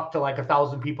been talked to like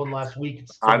 1,000 people in the last week.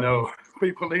 I know.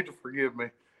 People need to forgive me.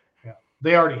 Yeah,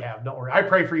 they already have. Don't worry. I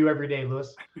pray for you every day,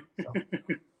 Lewis. So.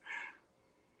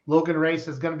 Logan Race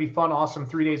is going to be fun. Awesome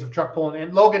 3 days of truck pulling.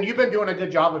 And Logan, you've been doing a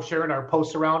good job of sharing our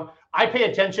posts around. I pay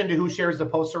attention to who shares the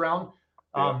posts around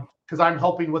because I'm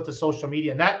helping with the social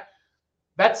media. And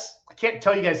that's I can't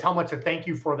tell you guys how much I thank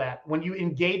you for that. When you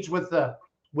engage with the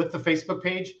Facebook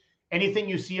page, anything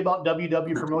you see about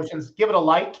WW Promotions, give it a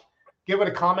like, give it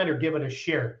a comment, or give it a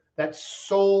share.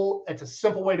 It's a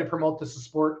simple way to promote this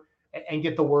sport and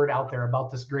get the word out there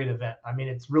about this great event. I mean,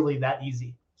 it's really that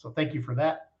easy. So thank you for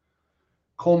that.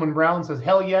 Coleman Brown says,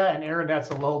 hell yeah. And Aaron,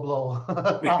 that's a low blow.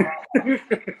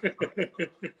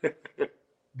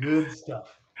 Good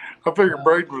stuff. I figured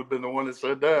Braden would have been the one that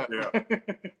said that. Yeah.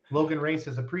 Logan Ray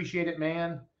says, appreciate it,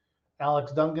 man.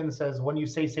 Alex Dungan says, when you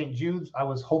say St. Jude's, I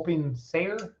was hoping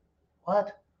Sayre.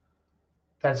 What?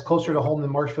 That's closer to home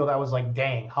than Marshfield. I was like,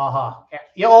 dang, haha.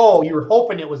 Oh, you were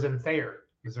hoping it was in Thayer,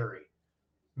 Missouri.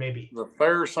 Maybe. The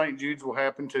Fair St. Jude's will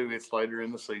happen too. It's later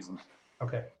in the season.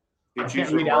 Okay. It's I can't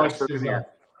usually read last of Alex's. the year.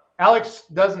 Alex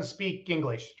doesn't speak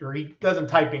English, or he doesn't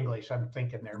type English. I'm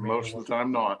thinking there. Maybe Most of the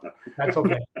time, not. That's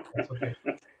okay. That's okay.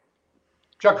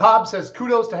 Chuck Hobbs says,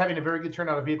 kudos to having a very good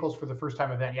turnout of vehicles for the first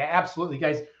time event. Yeah, absolutely,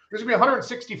 guys. There's going to be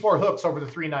 164 hooks over the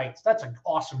 3 nights. That's an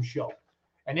awesome show.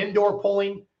 And indoor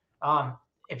pulling,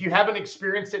 if you haven't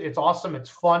experienced it, it's awesome. It's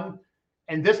fun.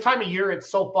 And this time of year, it's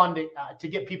so fun to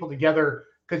get people together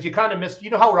because you kind of miss,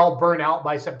 how we're all burnt out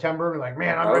by September. We're like,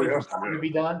 man, I'm ready for something to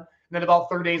be done. And then about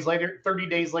 30 days later,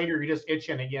 you're just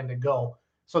itching again to go.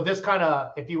 So this kind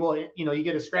of, if you will, you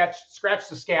get to scratch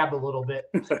the scab a little bit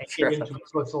and get into it.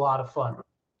 So it's a lot of fun.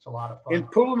 It's a lot of fun.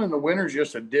 And pulling in the winter is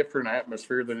just a different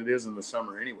atmosphere than it is in the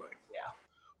summer anyway. Yeah.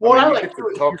 Well, I I mean, like you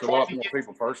get to talk to a lot more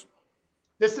people personally.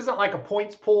 This isn't like a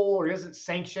points pool or isn't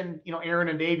sanctioned. Aaron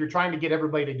and Dave, you're trying to get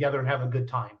everybody together and have a good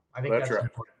time. I think that's right.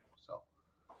 important. So,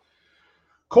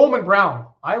 Coleman Brown,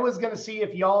 I was going to see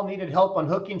if y'all needed help on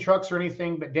hooking trucks or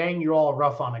anything, but dang, you're all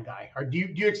rough on a guy. Or do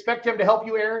you expect him to help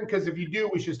you, Aaron? Because if you do,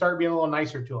 we should start being a little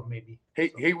nicer to him, maybe.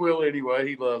 He will anyway.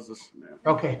 He loves us.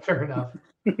 Okay, fair enough.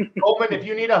 Coleman, if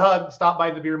you need a hug, stop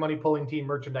by the Beer Money Pulling Team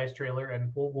merchandise trailer,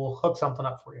 and we'll hook something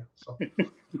up for you. So.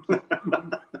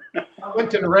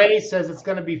 Quentin Ray says it's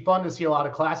going to be fun to see a lot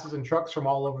of classes and trucks from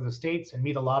all over the states and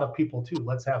meet a lot of people too.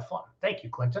 Let's have fun. Thank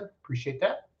you, Clinton. Appreciate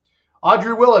that.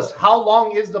 Audrey Willis, how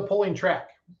long is the pulling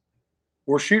track?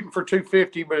 We're shooting for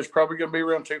 250, but it's probably going to be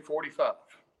around 245.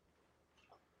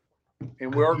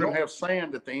 And we are going to have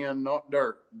sand at the end, not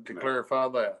dirt, to clarify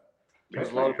that.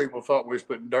 Because a lot of people thought we was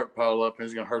putting dirt pile up and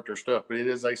it's going to hurt their stuff, but it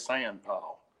is a sand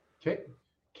pile. Okay.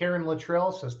 Karen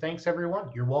Luttrell says, thanks, everyone.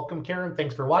 You're welcome, Karen.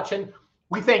 Thanks for watching.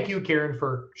 We thank you, Karen,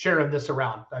 for sharing this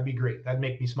around. That'd be great. That'd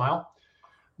make me smile.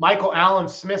 Michael Allen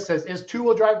Smith says, is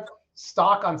two-wheel drive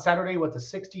stock on Saturday with the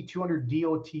 6200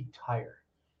 DOT tire?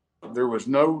 There was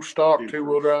no stock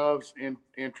two-wheel drives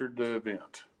entered the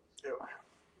event.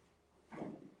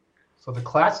 So the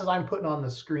classes I'm putting on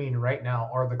the screen right now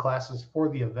are the classes for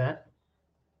the event.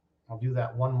 I'll do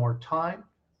that one more time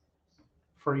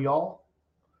for y'all.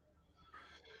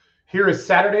 Here is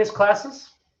Saturday's classes.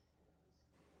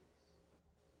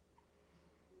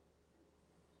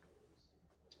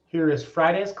 Here is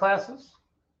Friday's classes.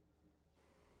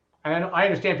 And I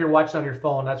understand if you're watching on your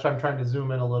phone, that's why I'm trying to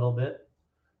zoom in a little bit.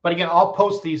 But again, I'll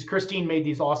post these. Christine made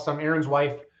these awesome. Aaron's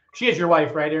wife. She is your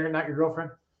wife, right, Aaron? Not your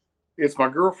girlfriend? It's my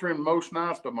girlfriend most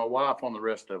nights, but my wife on the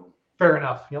rest of them. Fair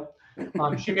enough. Yep.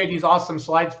 She made these awesome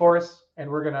slides for us, and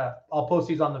I'll post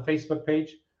these on the Facebook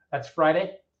page. That's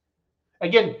Friday.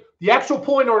 Again, the actual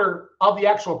pulling order of the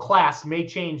actual class may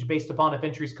change based upon if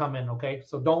entries come in. Okay,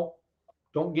 so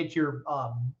don't get your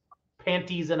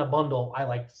panties in a bundle. I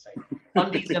like to say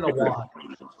undies in a wad.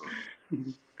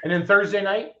 And then Thursday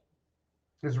night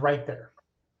is right there.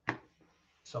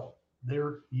 So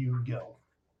there you go.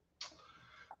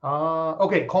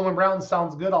 Okay, Coleman Brown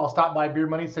sounds good. I'll stop by Beer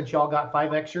Money since y'all got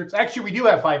 5X shirts. Actually, we do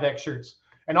have 5X shirts.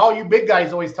 And all you big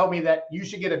guys always tell me that you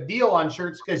should get a deal on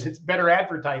shirts because it's better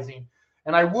advertising.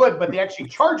 And I would, but they actually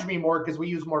charge me more because we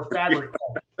use more fabric.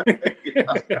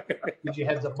 Gives you a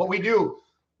heads up. But we do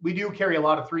carry a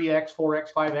lot of 3X, 4X,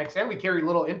 5X, and we carry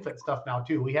little infant stuff now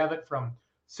too. We have it from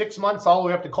 6 months all the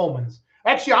way up to Coleman's.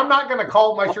 Actually, I'm not going to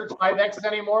call my shirts 5X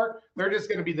anymore. They're just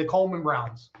going to be the Coleman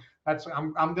Browns.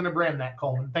 I'm going to brand that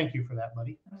Coleman. Thank you for that,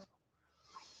 buddy.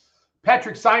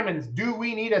 Patrick Simons, do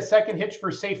we need a second hitch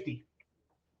for safety?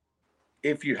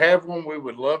 If you have one, we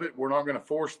would love it. We're not going to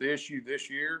force the issue this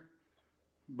year,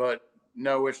 but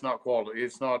no, it's not quality.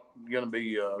 It's not going to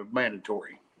be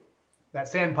mandatory. That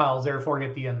sand pile's there for you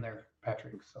at the end there,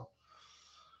 Patrick. So,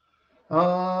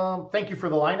 thank you for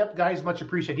the lineup, guys. Much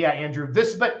appreciated. Yeah, Andrew.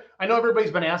 But I know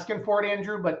everybody's been asking for it,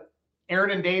 Andrew. But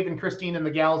Aaron and Dave and Christine and the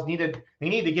gals need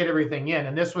to get everything in,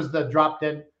 and this was the drop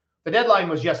dead. The deadline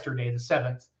was yesterday, the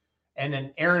 7th, and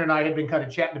then Aaron and I had been kind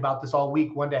of chatting about this all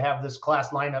week. Wanted to have this class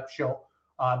lineup show,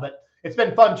 but it's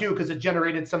been fun too because it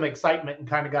generated some excitement and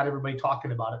kind of got everybody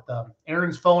talking about it.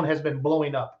 Aaron's phone has been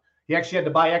blowing up. He actually had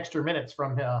to buy extra minutes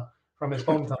from his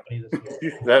phone company this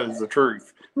week. That is the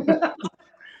truth.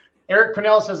 Eric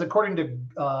Purnell says, according to,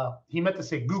 he meant to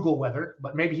say Google weather,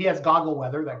 but maybe he has goggle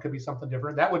weather. That could be something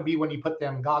different. That would be when you put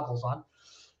them goggles on.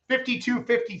 52,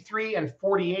 53, and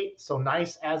 48. So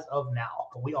nice as of now.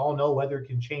 But we all know weather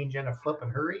can change in a flip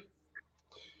and hurry.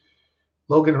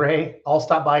 Logan Ray, I'll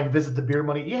stop by and visit the Beer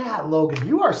Money. Yeah, Logan,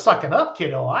 you are sucking up,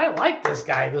 kiddo. I like this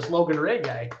guy, this Logan Ray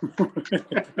guy.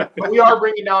 But we are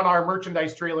bringing down our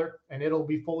merchandise trailer, and it'll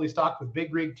be fully stocked with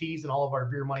Big Rig tees and all of our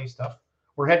Beer Money stuff.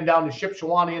 We're heading down to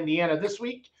Shipshewana, Indiana this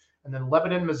week, and then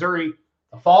Lebanon, Missouri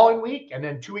the following week. And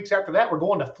then 2 weeks after that, we're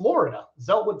going to Florida,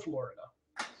 Zeltwood, Florida.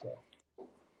 So.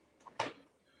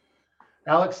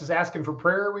 Alex is asking for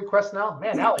prayer requests now.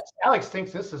 Man, Alex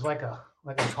thinks this is like a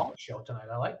talk show tonight.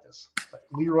 I like this.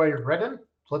 Leroy Redden.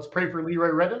 So let's pray for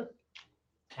Leroy Redden.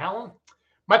 Alan.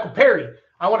 Michael Perry.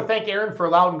 I want to thank Aaron for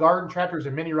allowing Garden Tractors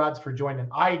and Mini Rods for joining.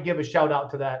 I give a shout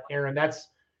out to that, Aaron.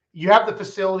 You have the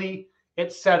facility.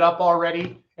 It's set up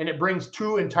already, and it brings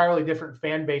two entirely different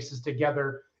fan bases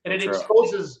together. And it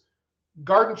exposes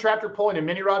Garden Tractor pulling and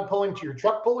Mini Rod pulling to your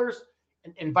truck pullers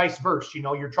and vice versa. You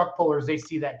know, your truck pullers, they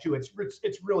see that too. It's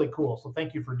really cool. So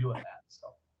thank you for doing that.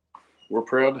 So we're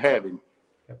proud to have him.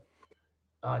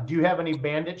 Do you have any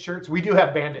Bandit shirts? We do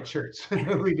have Bandit shirts.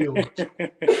 We do. We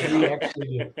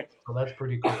actually do. So that's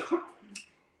pretty cool.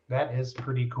 That is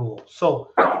pretty cool. So,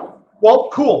 well,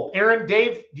 cool. Aaron,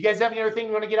 Dave, do you guys have any other thing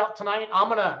you want to get out tonight?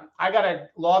 I gotta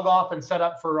log off and set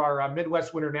up for our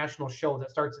Midwest Winter National show that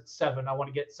starts at 7. I want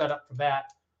to get set up for that.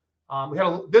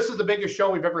 This is the biggest show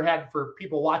we've ever had for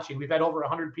people watching. We've had over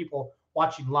 100 people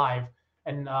watching live,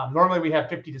 and normally we have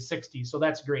 50 to 60. So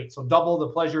that's great. So double the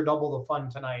pleasure, double the fun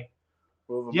tonight.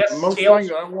 Well, the most thing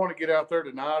I want to get out there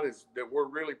tonight is that we're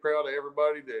really proud of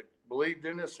everybody that believed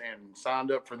in us and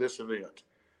signed up for this event.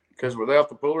 Because without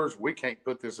the pullers, we can't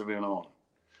put this event on.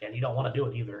 And you don't want to do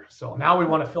it either. So now we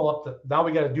want to fill up now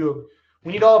we got to do it.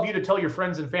 We need all of you to tell your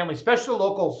friends and family, especially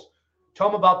locals, tell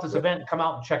them about this event and come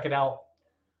out and check it out.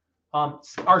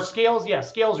 Our scales,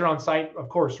 scales are on site, of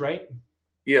course, right?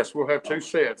 Yes, we'll have 2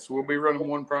 sets. We'll be running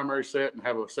one primary set and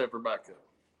have a separate backup.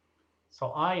 So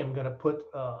I am going to put,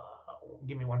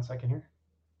 give me 1 second here.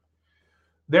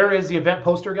 There is the event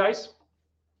poster, guys.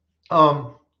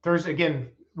 There's, again,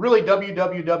 really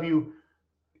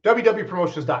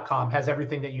www.promotions.com has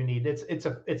everything that you need. It's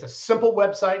a simple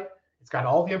website. It's got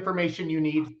all the information you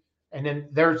need. And then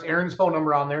there's Aaron's phone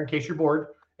number on there in case you're bored,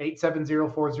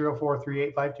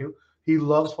 870-404-3852. He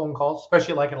loves phone calls,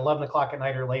 especially like at 11 o'clock at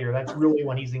night or later. That's really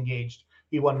when he's engaged.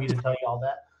 He wanted me to tell you all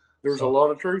that. There's a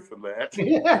lot of truth in that.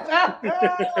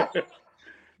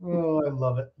 Oh, I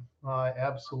love it. I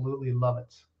absolutely love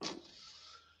it.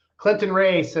 Clinton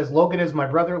Ray says, Logan is my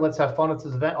brother. Let's have fun at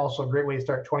this event. Also a great way to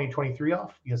start 2023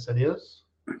 off. Yes, it is.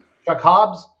 Chuck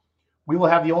Hobbs, we will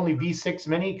have the only V6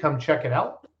 Mini. Come check it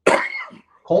out.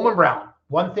 Coleman Brown.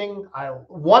 One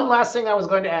last thing I was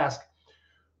going to ask.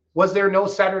 Was there no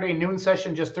Saturday noon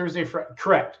session, just Thursday?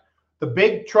 Correct. The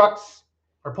big trucks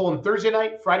are pulling Thursday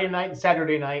night, Friday night, and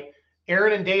Saturday night.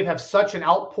 Aaron and Dave have such an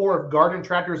outpour of Garden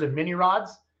Tractors and Mini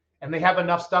Rods, and they have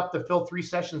enough stuff to fill 3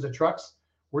 sessions of trucks.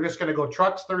 We're just going to go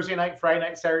trucks Thursday night, Friday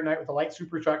night, Saturday night with the light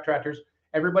super truck tractors.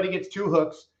 Everybody gets 2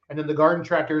 hooks, and then the Garden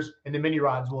Tractors and the Mini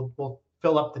Rods will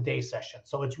fill up the day session.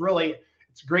 So it's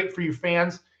great for you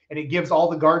fans, and it gives all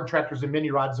the Garden Tractors and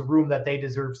Mini Rods the room that they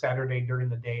deserve Saturday during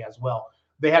the day as well.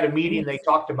 They had a meeting, they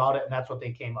talked about it, and that's what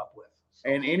they came up with. So.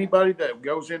 And anybody that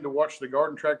goes in to watch the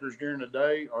Garden Tractors during the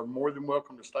day are more than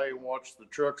welcome to stay and watch the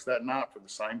trucks that night for the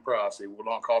same price. It will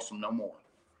not cost them no more.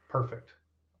 Perfect.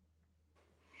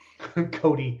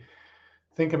 Cody,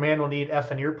 think a man will need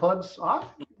effing earplugs?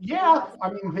 Yeah, I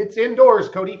mean it's indoors,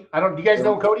 Cody. Do you guys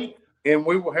know Cody? And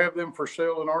we will have them for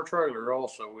sale in our trailer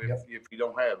also if you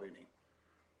don't have any.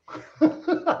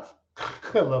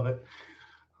 I love it.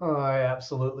 Oh, I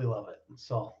absolutely love it.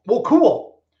 So, well,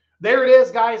 cool. There it is,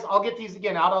 guys. I'll get these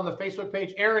again out on the Facebook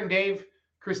page. Aaron, Dave,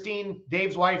 Christine,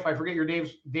 Dave's wife. I forget your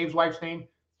Dave's wife's name.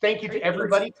 Thank you to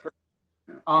everybody.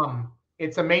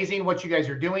 It's amazing what you guys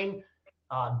are doing.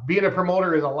 Being a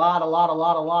promoter is a lot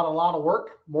of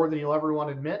work, more than you'll ever want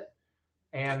to admit.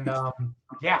 And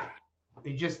yeah,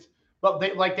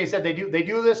 like they said, they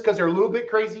do this because they're a little bit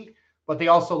crazy, but they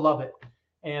also love it.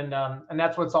 And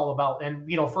that's what it's all about. And,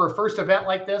 for a first event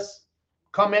like this,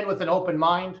 come in with an open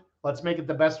mind. Let's make it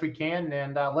the best we can.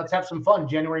 And let's have some fun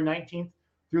January 19th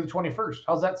through the 21st.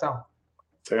 How's that sound?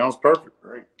 Sounds perfect.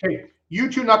 Great. Okay. You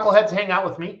two knuckleheads hang out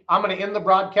with me. I'm going to end the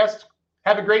broadcast.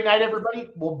 Have a great night, everybody.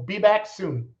 We'll be back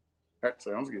soon. That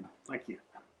sounds good. Thank you.